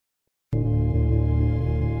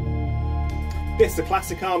This is a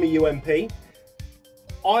Classic Army UMP.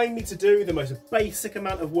 I need to do the most basic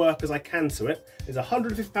amount of work as I can to it. There's a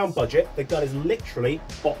 £150 budget. The gun is literally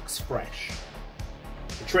box fresh.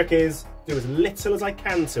 The trick is, do as little as I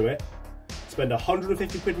can to it, spend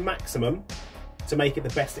 150 quid maximum to make it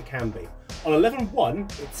the best it can be. On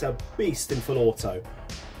 11.1, it's a beast in full auto.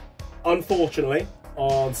 Unfortunately,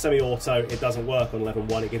 on semi-auto, it doesn't work on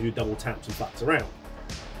 11.1. It gives you double taps and flaps around.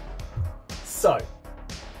 So,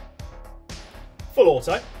 full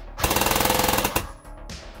auto.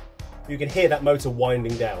 You can hear that motor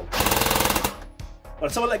winding down. By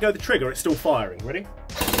the time I let go of the trigger, it's still firing. Ready?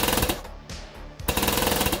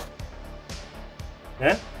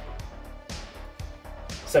 Yeah?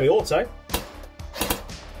 Semi-auto.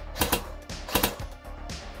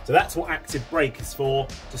 So that's what active brake is for,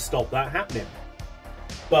 to stop that happening.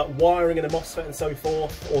 But wiring in a MOSFET and so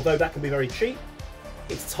forth, although that can be very cheap,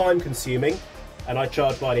 it's time consuming, and I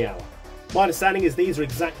charge by the hour. My understanding is these are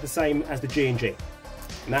exactly the same as the G&G,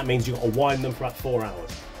 and that means you've got to wind them for about 4 hours.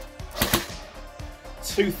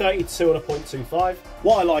 232 on a 0.25.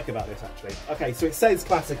 What I like about this actually, okay, so it says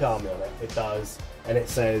Classic Army on it, it does, and it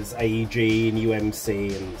says AEG and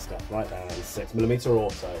UMC and stuff like that, and 6mm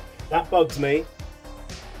auto. That bugs me.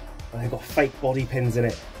 And they've got fake body pins in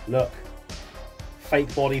it. Look,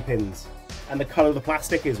 fake body pins. And the colour of the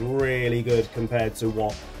plastic is really good compared to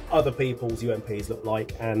what other people's UMPs look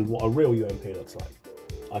like and what a real UMP looks like.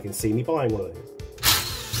 I can see me buying one of these.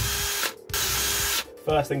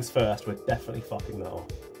 First things first, we're definitely fucking that off.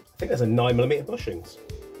 I think there's a 9mm bushings.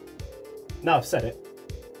 Now I've said it,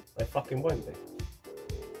 they fucking won't be.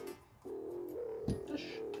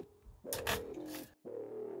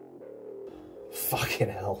 Fucking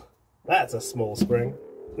hell. That's a small spring.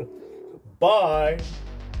 Bye.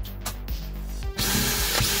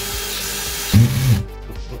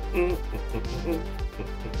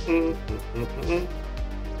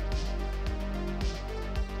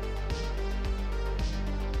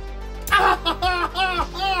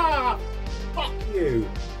 Fuck you.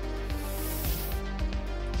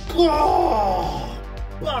 Oh,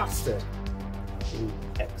 bastard.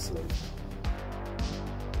 Excellent.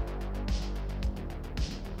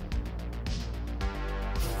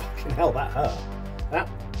 Hell, that hurt. That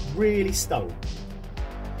really stung.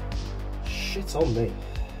 Shit on me.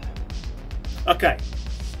 Okay,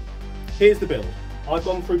 here's the build. I've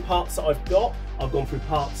gone through parts that I've got. I've gone through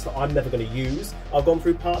parts that I'm never going to use. I've gone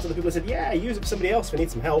through parts that the people have said, yeah, use it for somebody else if we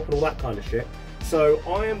need some help and all that kind of shit. So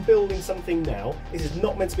I am building something now. This is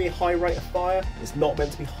not meant to be a high rate of fire. It's not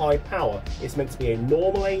meant to be high power. It's meant to be a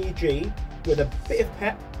normal AEG with a bit of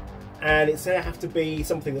pep, and it's going to have to be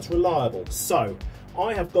something that's reliable. So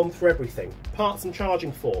I have gone through everything. Parts I'm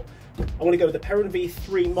charging for. I'm going to go with the Perrin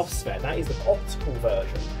V3 MOSFET. That is the optical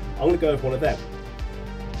version. I'm going to go with one of them.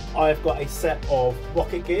 I've got a set of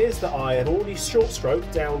rocket gears that I had already short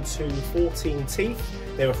stroked down to 14 teeth.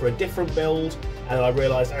 They were for a different build, and I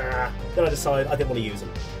realised, then I decided I didn't want to use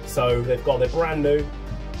them. So they're brand new.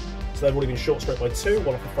 So they've already been short stroked by 2,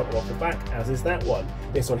 one off the front and off the back, as is that one.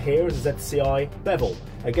 This one here is a ZCI bevel.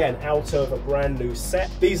 Again, out of a brand new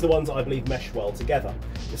set. These are the ones that I believe mesh well together.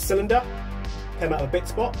 The cylinder came out of a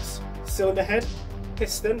bits box, cylinder head,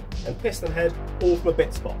 piston, and piston head, all from a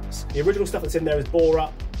bits box. The original stuff that's in there is bore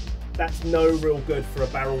up. That's no real good for a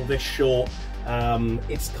barrel this short.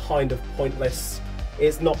 It's kind of pointless.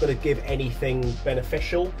 It's not going to give anything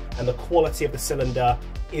beneficial, and the quality of the cylinder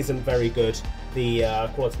isn't very good. The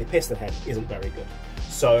quality of the piston head isn't very good.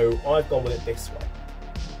 So I've gone with it this way.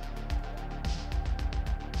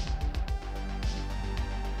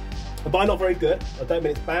 And by not very good, I don't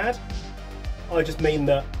mean it's bad. I just mean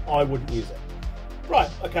that I wouldn't use it. Right,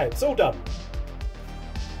 okay, it's all done.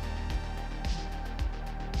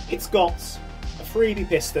 It's got a freebie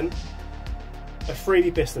piston, a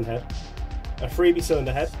freebie piston head, a freebie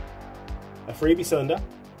cylinder head, a freebie cylinder,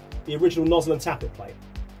 the original nozzle and tappet plate.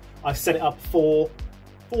 I've set it up for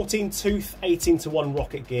 14 tooth 18:1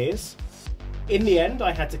 rocket gears. In the end,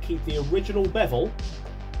 I had to keep the original bevel,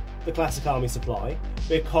 the Classic Army supply,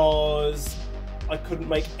 because I couldn't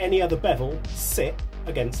make any other bevel sit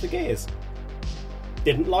against the gears.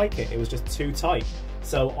 Didn't like it, it was just too tight.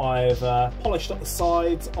 So I've polished up the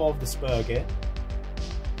sides of the spur gear,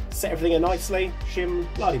 set everything in nicely,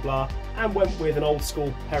 shim, blah de blah, and went with an old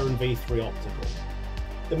school Perrin V3 optical.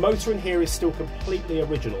 The motor in here is still completely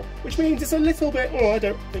original, which means it's a little bit, I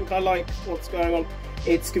don't think I like what's going on.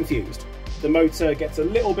 It's confused. The motor gets a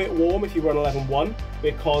little bit warm if you run 11.1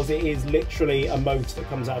 because it is literally a motor that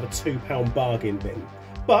comes out of a £2 bargain bin.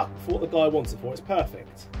 But for what the guy wants it for, it's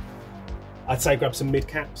perfect. I'd say grab some mid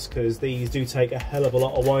caps because these do take a hell of a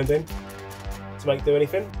lot of winding to make do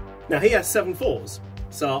anything. Now he has 7.4s,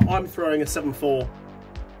 so I'm throwing a 7.4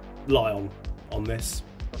 Lion on this.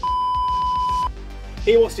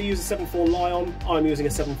 He wants to use a 7.4 Lion, I'm using a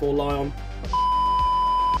 7.4 Lion.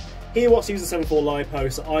 He wants to use a 7.4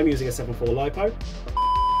 LiPo, so I'm using a 7.4 LiPo.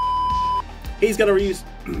 He's going to use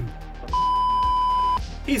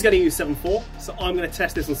 7.4, so I'm going to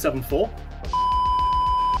test this on 7.4.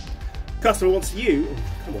 Customer wants to use... Oh,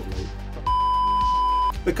 come on, mate.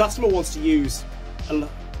 The customer wants to use...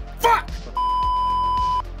 Fuck!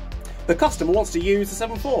 The customer wants to use the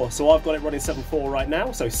 7.4, so I've got it running 7.4 right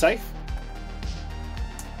now, so safe.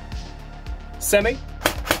 Semi.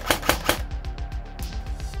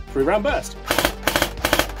 3-round burst.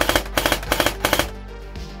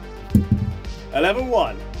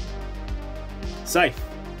 11-1. Safe.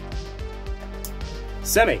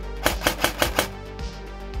 Semi.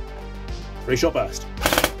 3-shot burst.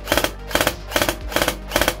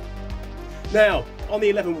 Now, on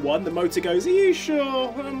the 11-1, the motor goes, are you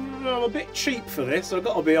sure? I'm a bit cheap for this, I've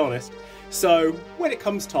got to be honest. So, when it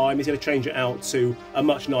comes time, he's going to change it out to a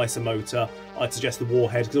much nicer motor. I'd suggest the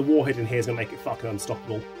Warhead, because the Warhead in here is going to make it fucking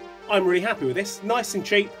unstoppable. I'm really happy with this. Nice and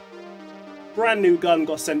cheap. Brand new gun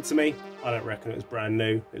got sent to me. I don't reckon it was brand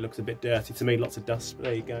new. It looks a bit dirty to me, lots of dust, but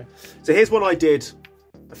there you go. So here's one I did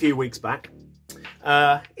a few weeks back.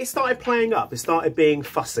 It started playing up, it started being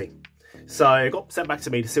fussy. So it got sent back to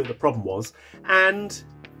me to see what the problem was, and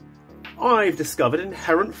I've discovered an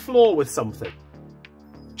inherent flaw with something.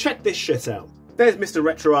 Check this shit out. There's Mr.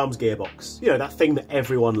 Retro Arms Gearbox. You know, that thing that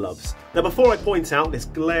everyone loves. Now before I point out this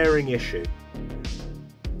glaring issue,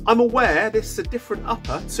 I'm aware this is a different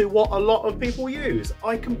upper to what a lot of people use.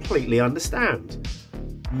 I completely understand.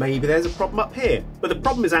 Maybe there's a problem up here, but the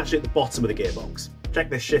problem is actually at the bottom of the gearbox. Check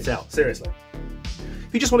this shit out, seriously.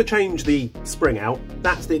 If you just want to change the spring out,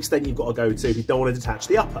 that's the extent you've got to go to if you don't want to detach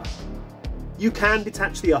the upper. You can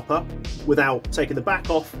detach the upper without taking the back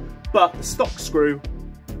off, but the stock screw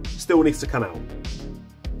still needs to come out.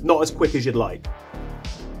 Not as quick as you'd like.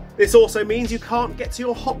 This also means you can't get to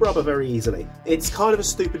your hot rubber very easily. It's kind of a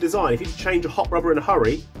stupid design. If you change a hot rubber in a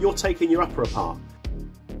hurry, you're taking your upper apart.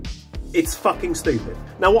 It's fucking stupid.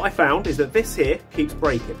 Now what I found is that this here keeps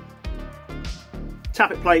breaking.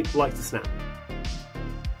 Tappet plate likes to snap.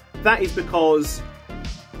 That is because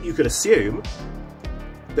you could assume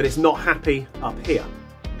that it's not happy up here,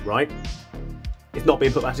 right? It's not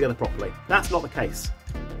being put back together properly. That's not the case.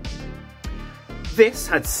 This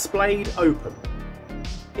had splayed open.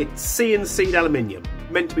 It's CNC'd aluminium,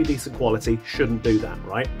 meant to be decent quality, shouldn't do that,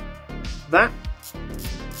 right? That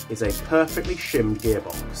is a perfectly shimmed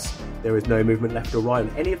gearbox. There is no movement left or right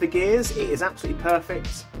on any of the gears. It is absolutely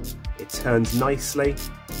perfect. It turns nicely.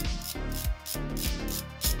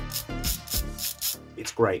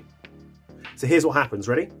 It's great. So here's what happens,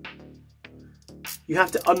 ready? You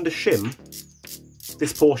have to undershim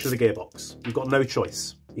this portion of the gearbox. You've got no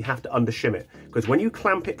choice. You have to undershim it, because when you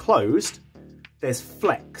clamp it closed, there's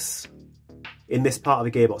flex in this part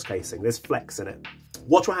of the gearbox casing. There's flex in it.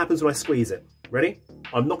 Watch what happens when I squeeze it. Ready?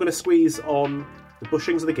 I'm not going to squeeze on the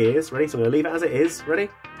bushings of the gears. Ready? So I'm going to leave it as it is. Ready?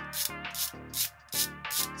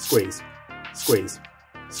 Squeeze, squeeze,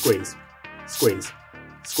 squeeze, squeeze,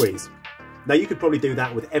 squeeze. Now you could probably do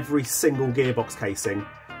that with every single gearbox casing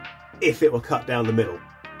if it were cut down the middle,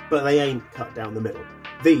 but they ain't cut down the middle.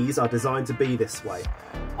 These are designed to be this way.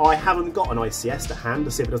 I haven't got an ICS to hand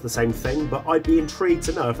to see if it does the same thing, but I'd be intrigued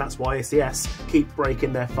to know if that's why ICS keep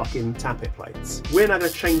breaking their fucking tappet plates. We're now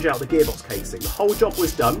going to change out the gearbox casing. The whole job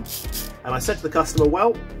was done, and I said to the customer,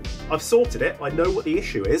 well, I've sorted it, I know what the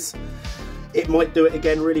issue is. It might do it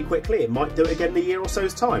again really quickly, it might do it again in a year or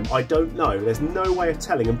so's time, I don't know. There's no way of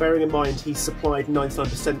telling, and bearing in mind he supplied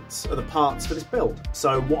 99% of the parts for this build,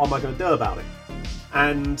 so what am I going to do about it?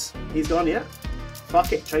 And he's gone, yeah,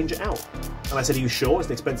 fuck it, change it out. And I said, are you sure? It's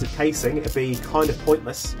an expensive casing, it'd be kind of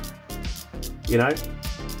pointless, you know?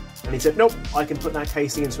 And he said, nope, I can put that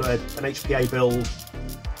casing into an HPA build,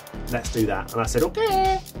 let's do that. And I said,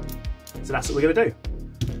 okay. So that's what we're going to do.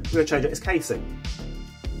 We're going to change out his casing.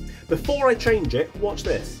 Before I change it, watch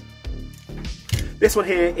this. This one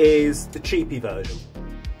here is the cheapy version.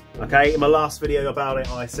 Okay, in my last video about it,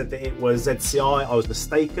 I said that it was ZCI. I was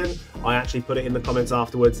mistaken. I actually put it in the comments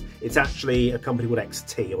afterwards. It's actually a company called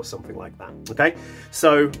XT or something like that. Okay,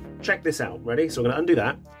 so check this out. Ready? So I'm going to undo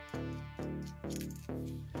that.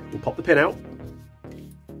 We'll pop the pin out.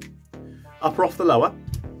 Upper off the lower.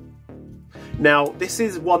 Now, this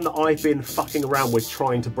is one that I've been fucking around with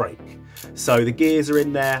trying to break. So the gears are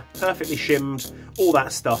in there, perfectly shimmed, all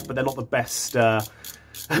that stuff, but they're not the best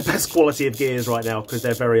best quality of gears right now because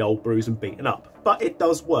they're very old, bruised and beaten up. But it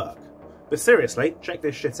does work. But seriously, check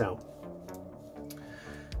this shit out.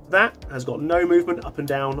 That has got no movement up and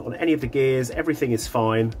down on any of the gears. Everything is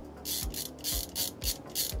fine.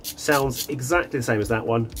 Sounds exactly the same as that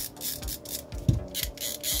one.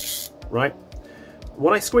 Right.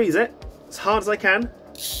 When I squeeze it, as hard as I can,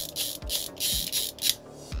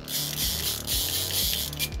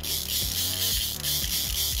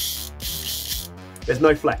 there's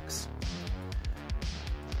no flex.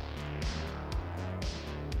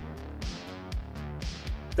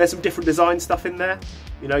 There's some different design stuff in there.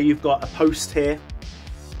 You know, you've got a post here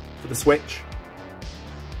for the switch.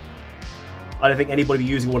 I don't think anybody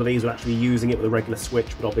using one of these would actually be using it with a regular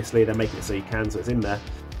switch, but obviously they're making it so you can, so it's in there.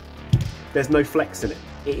 There's no flex in it.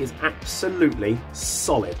 It is absolutely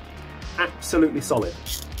solid. Absolutely solid.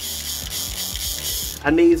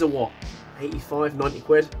 And these are what? 85, 90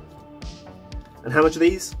 quid? And how much are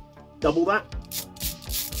these? Double that?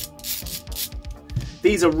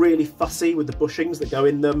 These are really fussy with the bushings that go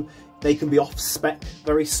in them. They can be off spec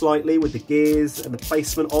very slightly with the gears and the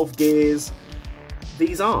placement of gears.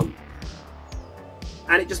 These aren't.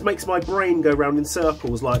 And it just makes my brain go round in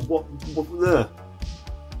circles like, what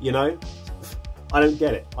you know? I don't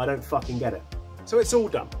get it. I don't fucking get it. So it's all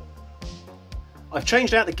done. I've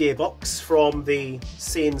changed out the gearbox from the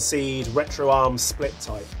CNC'd retro arm split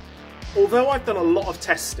type. Although I've done a lot of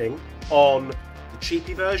testing on the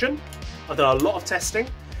cheapy version, I've done a lot of testing,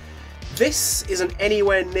 this isn't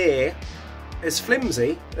anywhere near as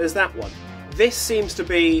flimsy as that one. This seems to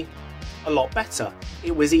be a lot better.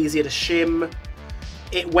 It was easier to shim.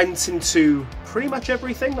 It went into pretty much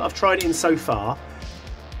everything that I've tried it in so far.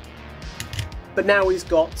 But now he's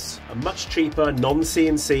got a much cheaper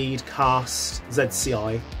non-CNC'd cast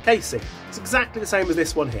ZCI casing. It's exactly the same as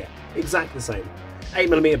this one here. Exactly the same.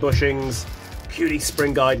 8mm bushings, QD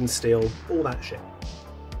spring guidance steel, all that shit.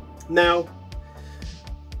 Now,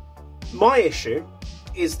 my issue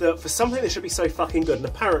is that for something that should be so fucking good, and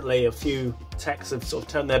apparently a few techs have sort of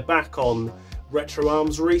turned their back on retro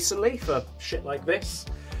arms recently for shit like this,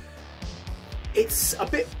 it's a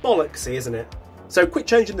bit bollocksy, isn't it? So quit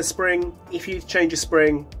changing the spring. If you change your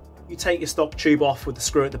spring, you take your stock tube off with the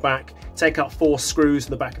screw at the back, take out 4 screws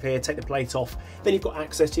in the back of here, take the plate off, then you've got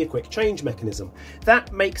access to your quick change mechanism.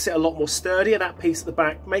 That makes it a lot more sturdier. That piece at the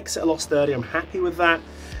back makes it a lot sturdier. I'm happy with that.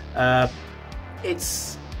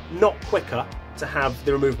 It's not quicker to have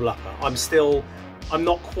the removable upper. I'm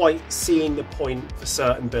not quite seeing the point for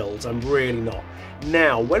certain builds. I'm really not.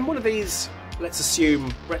 Now, when one of these, let's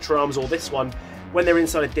assume retro arms or this one, when they're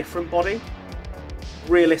inside a different body,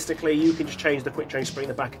 realistically, you can just change the quick change spring in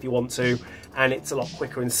the back if you want to, and it's a lot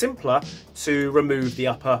quicker and simpler to remove the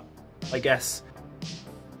upper, I guess.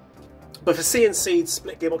 But for CNC'd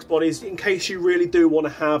split gearbox bodies, in case you really do want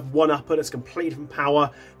to have one upper that's completely different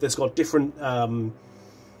power, that's got different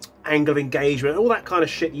angle of engagement, all that kind of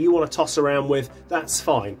shit you want to toss around with, that's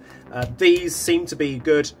fine. These seem to be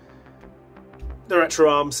good. The retro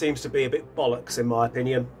arm seems to be a bit bollocks in my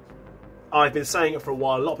opinion. I've been saying it for a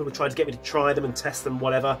while. A lot of people tried to get me to try them and test them,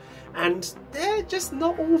 whatever, and they're just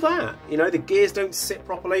not all that. You know, the gears don't sit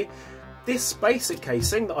properly. This basic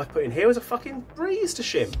casing that I've put in here is a fucking breeze to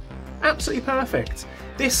shim. Absolutely perfect.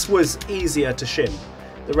 This was easier to shim.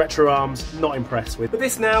 The retro arms, not impressed with. But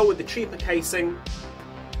this now with the cheaper casing,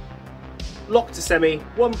 lock to semi,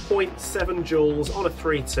 1.7 joules on a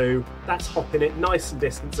 3.2. That's hopping it nice and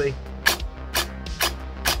distancy.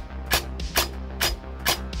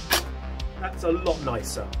 That's a lot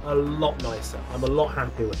nicer, a lot nicer. I'm a lot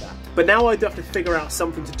happier with that. But now I do have to figure out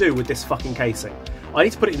something to do with this fucking casing. I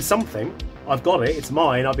need to put it in something. I've got it, it's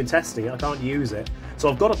mine, I've been testing it, I can't use it. So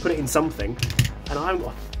I've got to put it in something, and I haven't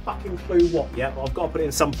got a fucking clue what yet, but I've got to put it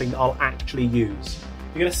in something that I'll actually use.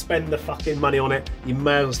 If you're going to spend the fucking money on it, you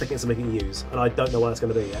may as well stick it in something you use, and I don't know what that's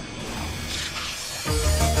going to be yet.